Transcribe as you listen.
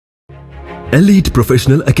Elite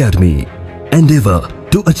Professional Academy. Endeavor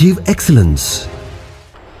to achieve excellence.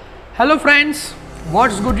 Hello friends,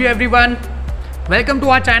 what's good you everyone? Welcome to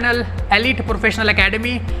our channel Elite Professional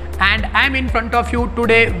Academy, and I am in front of you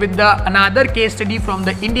today with another case study from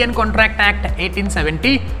the Indian Contract Act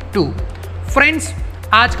 1872. Friends,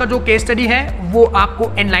 आज का जो case study है वो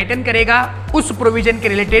आपको enlighten करेगा उस provision के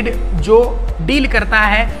related जो डील करता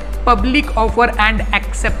है public offer and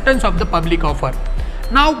acceptance of the public offer.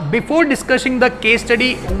 Now, before discussing the case study,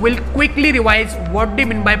 we'll quickly revise what do you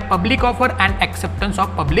mean by public offer and acceptance of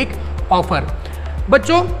public offer.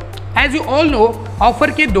 बच्चों, as you all know,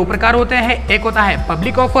 offer के दो प्रकार होते हैं. एक होता है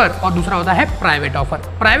public offer और दूसरा होता है प्राइवेट ऑफर.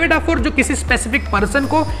 प्राइवेट ऑफर जो किसी स्पेसिफिक पर्सन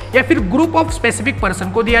को या फिर ग्रुप ऑफ स्पेसिफिक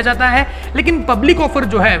पर्सन को दिया जाता है, लेकिन पब्लिक ऑफर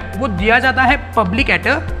जो है वो दिया जाता है पब्लिक एट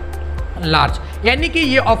अ लार्ज, यानी कि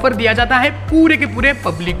ये ऑफर दिया जाता है पूरे के पूरे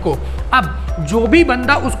पब्लिक को. अब जो भी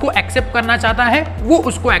बंदा उसको एक्सेप्ट करना चाहता है वो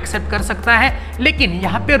उसको एक्सेप्ट कर सकता है, लेकिन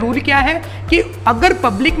यहाँ पे रूल क्या है कि अगर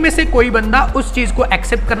पब्लिक में से कोई बंदा उस चीज को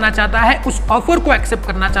एक्सेप्ट करना चाहता है, उस ऑफर को एक्सेप्ट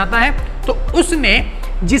करना चाहता है, तो उसने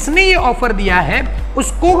जिसने ये ऑफर दिया है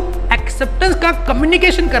उसको एक्सेप्टेंस का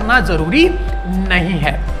कम्युनिकेशन करना जरूरी नहीं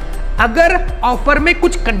है. अगर ऑफर में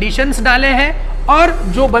कुछ कंडीशंस डाले हैं और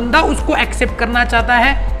जो बंदा उसको एक्सेप्ट करना चाहता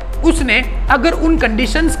है उसने अगर उन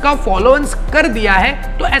कंडीशंस का फॉलोअंस कर दिया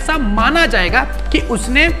है तो ऐसा माना जाएगा कि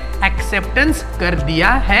उसने एक्सेप्टेंस कर दिया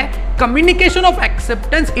है. Communication of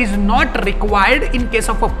acceptance is not required in case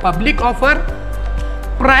of a public offer.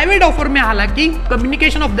 Private offer में हालांकि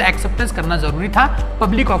कम्युनिकेशन ऑफ द एक्सेप्टेंस करना जरूरी था,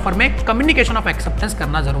 पब्लिक ऑफर में कम्युनिकेशन ऑफ एक्सेप्टेंस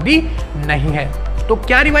करना जरूरी नहीं है. तो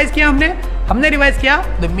क्या रिवाइज किया हमने रिवाइज किया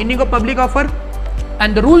the meaning of public offer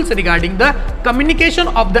and the rules regarding the communication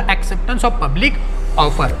of the acceptance of public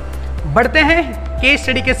offer. बढ़ते हैं केस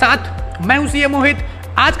स्टडी के साथ. मैं हूं सीए मोहित.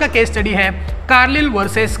 आज का केस स्टडी है Carlill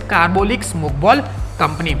versus carbolic smoke ball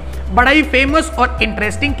company. बड़ा ही फेमस और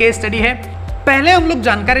इंटरेस्टिंग केस स्टडी है. पहले हम लोग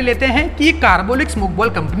जानकारी लेते हैं कि ये कार्बोलिक स्मोक बॉल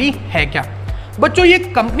कंपनी है क्या. बच्चों, ये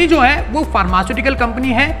कंपनी जो है वो फार्मास्यूटिकल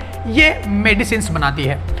कंपनी है, ये मेडिसिन बनाती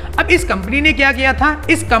है. अब इस कंपनी ने क्या किया था,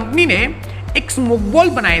 इस कंपनी ने एक स्मोक बॉल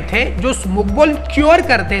बनाए थे जो स्मोक बॉल क्योर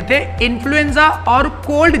करते थे इन्फ्लुएंजा और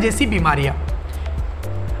कोल्ड जैसी बीमारियां.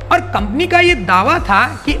 और कंपनी का ये दावा था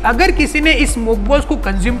कि अगर किसी ने इस स्मोक बॉल्स को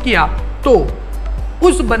कंज्यूम किया तो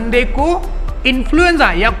उस बंदे को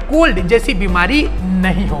इन्फ्लुएंजा या कोल्ड जैसी बीमारी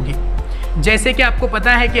नहीं होगी. जैसे कि आपको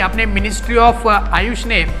पता है कि आपने मिनिस्ट्री ऑफ आयुष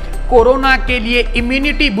ने कोरोना के लिए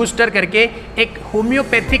इम्यूनिटी बूस्टर करके एक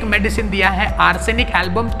होम्योपैथिक मेडिसिन दिया है आर्सेनिक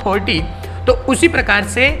एल्बम 30. तो उसी प्रकार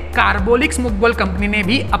से कार्बोलिक स्मोक बॉल कंपनी ने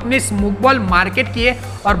भी अपने स्मोक बॉल मार्केट किए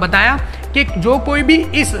और बताया कि जो कोई भी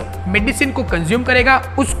इस मेडिसिन को कंज्यूम करेगा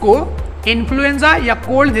उसको इन्फ्लुएंजा या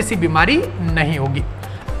कोल्ड जैसी बीमारी नहीं होगी.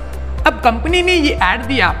 अब कंपनी ने ये ऐड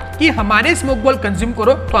दिया कि हमारे स्मोक बॉल कंज्यूम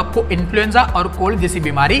करो तो आपको इन्फ्लुएंजा और कोल्ड जैसी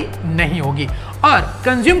बीमारी नहीं होगी, और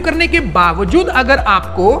कंज्यूम करने के बावजूद अगर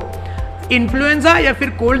आपको इन्फ्लुएंजा या फिर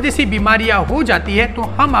कोल्ड जैसी बीमारियां हो जाती है तो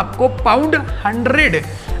हम आपको पाउंड 100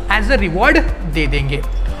 एज अ रिवॉर्ड दे देंगे.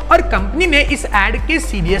 और कंपनी ने इस ऐड के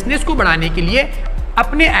सीरियसनेस को बढ़ाने के लिए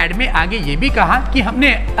अपने ऐड में आगे ये भी कहा कि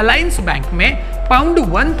हमने अलायंस बैंक में पाउंड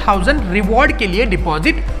 1000 रिवॉर्ड के लिए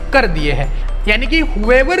डिपॉजिट कर दिए हैं, यानी कि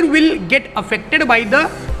whoever will get affected by the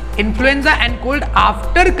influenza and cold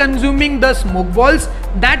after consuming the smoke balls,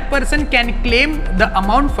 that person can claim the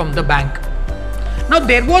amount from the bank. Now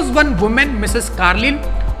there was one woman, Mrs. Carlill,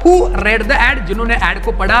 who read the ad, जिन्होंने add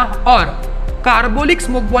को पढ़ा और carbolic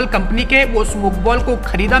smoke ball company के वो smoke ball को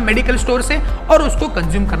खरीदा medical store से और उसको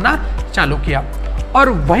कंज्यूम करना चालू किया, और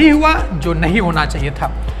वही हुआ जो नहीं होना चाहिए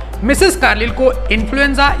था. मिसेस कार्लिल को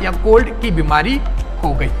इन्फ्लुएंजा या कोल्ड की बीमारी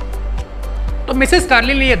हो गई. तो मिसेस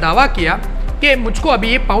कार्लिल ने यह दावा किया कि मुझको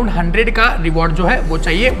अभी ये पाउंड 100 का रिवॉर्ड जो है वो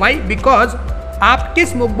चाहिए. वाई? बिकॉज आपके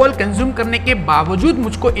स्मोक बॉल कंज्यूम करने के बावजूद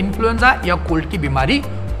मुझको इन्फ्लुएंजा या कोल्ड की बीमारी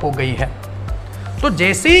हो गई है. तो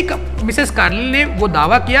जैसे ही मिसेस कार्लिल ने वो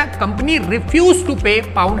दावा किया, कंपनी रिफ्यूज टू पे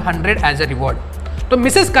पाउंड 100 एज अ रिवॉर्ड. तो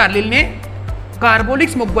मिसेस कार्लिल ने कार्बोलिक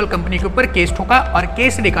स्मोक बॉल कंपनी के ऊपर केस ठोका और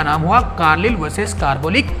केस स्टडी का नाम हुआ Carlill versus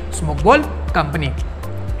carbolic smoke ball company.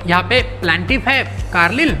 यहाँ पे प्लांटिफ है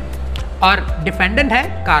कार्लिल और डिफेंडेंट है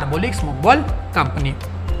कार्बोलिक स्मोक बॉल कंपनी.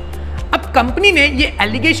 अब कंपनी ने ये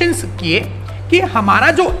एलिगेशंस किए कि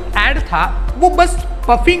हमारा जो एड था वो बस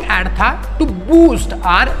पफिंग ऐड था to boost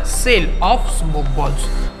are cell of smoke balls.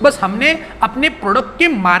 बस हमने अपने प्रोडक्ट के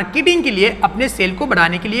मार्केटिंग के लिए, अपने सेल को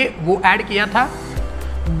बढ़ाने के लिए वो ऐड किया था.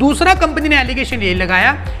 दूसरा कंपनी ने एलिगेशन ये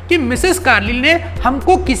लगाया कि मिसेस कार्लिल ने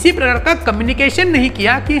हमको किसी प्रकार का कम्युनिकेशन नहीं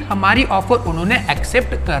किया कि हमारी ऑफर उन्होंने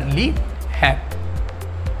एक्सेप्ट कर ली है.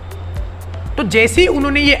 तो जैसे ही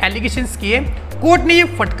उन्होंने ये एलिगेशंस किए कोर्ट ने ये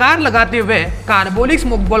फटकार लगाते हुए कार्बोलिक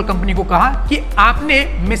स्मोक बॉल कंपनी को कहा कि आपने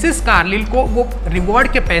मिसेस कार्लिल को वो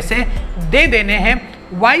रिवॉर्ड के पैसे दे देने हैं।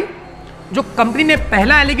 वाई? जो कंपनी ने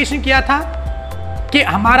पहला एलिगेशन किया था कि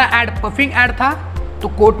हमारा एड पफिंग एड था, तो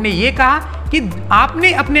कोर्ट ने ये कहा कि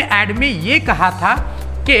आपने अपने एड में ये कहा था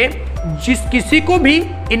कि जिस किसी को भी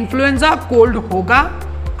इन्फ्लुएंजा कोल्ड होगा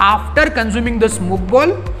after consuming the smoke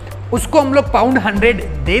ball, उसको हम लोग पाउंड 100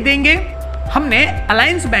 दे देंगे। हमने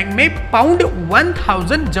अलायंस बैंक में पाउंड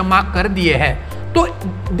 1000 जमा कर दिए हैं। तो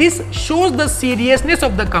this shows the seriousness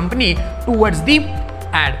of the company towards the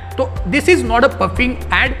add. तो this is not a puffing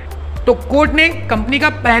add. तो कोर्ट ने कंपनी का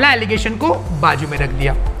पहला एलिगेशन को बाजू में रख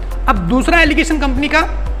दिया। अब दूसरा एलिगेशन कंपनी का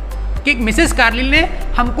कि मिसेस कार्लिल ने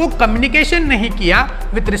हमको कम्युनिकेशन नहीं किया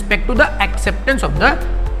with respect to the acceptance of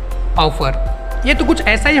the offer. ये तो कुछ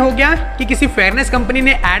ऐसा ही हो गया कि किसी फेयरनेस कंपनी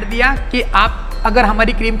ने ऐड दिया कि आप अगर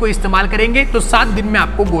हमारी क्रीम को इस्तेमाल करेंगे तो 7 दिन में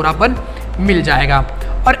आपको गोरापन मिल जाएगा,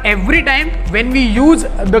 और every time when we use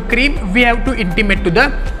the cream we have to intimate to the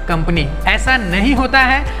company. ऐसा नहीं होता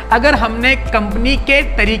है। अगर हमने कंपनी के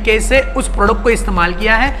तरीके से उस प्रोडक्ट को इस्तेमाल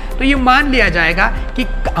किया है तो ये मान लिया जाएगा कि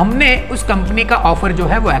हमने उस कंपनी का ऑफर जो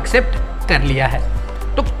है वो एक्सेप्ट कर लिया है।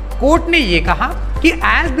 तो कोर्ट ने ये कहा कि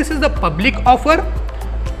as this is the public offer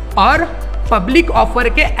और पब्लिक ऑफर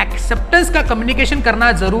के एक्सेप्टेंस का कम्युनिकेशन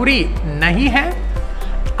करना जरूरी नहीं है।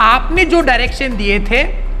 आपने जो डायरेक्शन दिए थे,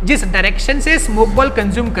 जिस डायरेक्शन से स्मोक बॉल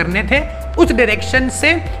कंज्यूम करने थे, उस डायरेक्शन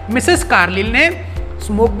से मिसेस कार्लिल ने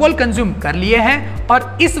स्मोक बॉल कंज्यूम कर लिए हैं,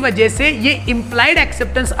 और इस वजह से ये इंप्लाइड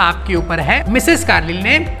एक्सेप्टेंस आपके ऊपर है। मिसेस कार्लिल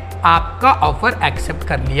ने आपका ऑफर एक्सेप्ट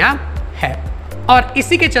कर लिया है, और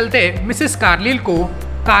इसी के चलते मिसेस कार्लिल को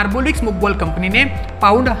कार्बोलिक स्मोक बॉल कंपनी ने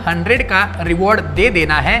पाउंड 100 का रिवॉर्ड दे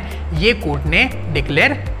देना है, ये कोर्ट ने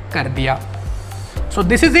डिक्लेयर कर दिया। So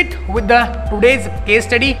this is it with the today's case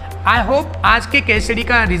study. I hope आज के केस स्टडी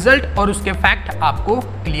का रिजल्ट और उसके फैक्ट आपको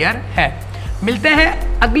क्लियर है। मिलते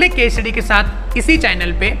हैं अगले केस स्टडी के साथ इसी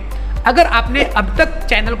चैनल पे। अगर आपने अब तक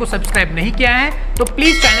चैनल को सब्सक्राइब नहीं किया है तो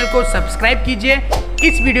प्लीज चैनल को सब्सक्राइब कीजिए,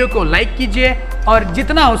 इस वीडियो को लाइक कीजिए और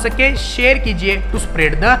जितना हो सके शेयर कीजिए to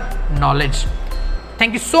spread the knowledge.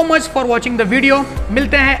 Thank you so much for watching the video.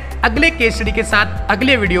 मिलते हैं अगले केस स्टडी के साथ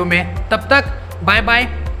अगले वीडियो में। तब तक bye bye,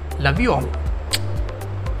 love you all.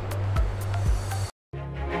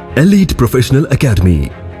 Elite Professional Academy.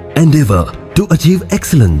 Endeavor to achieve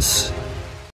excellence.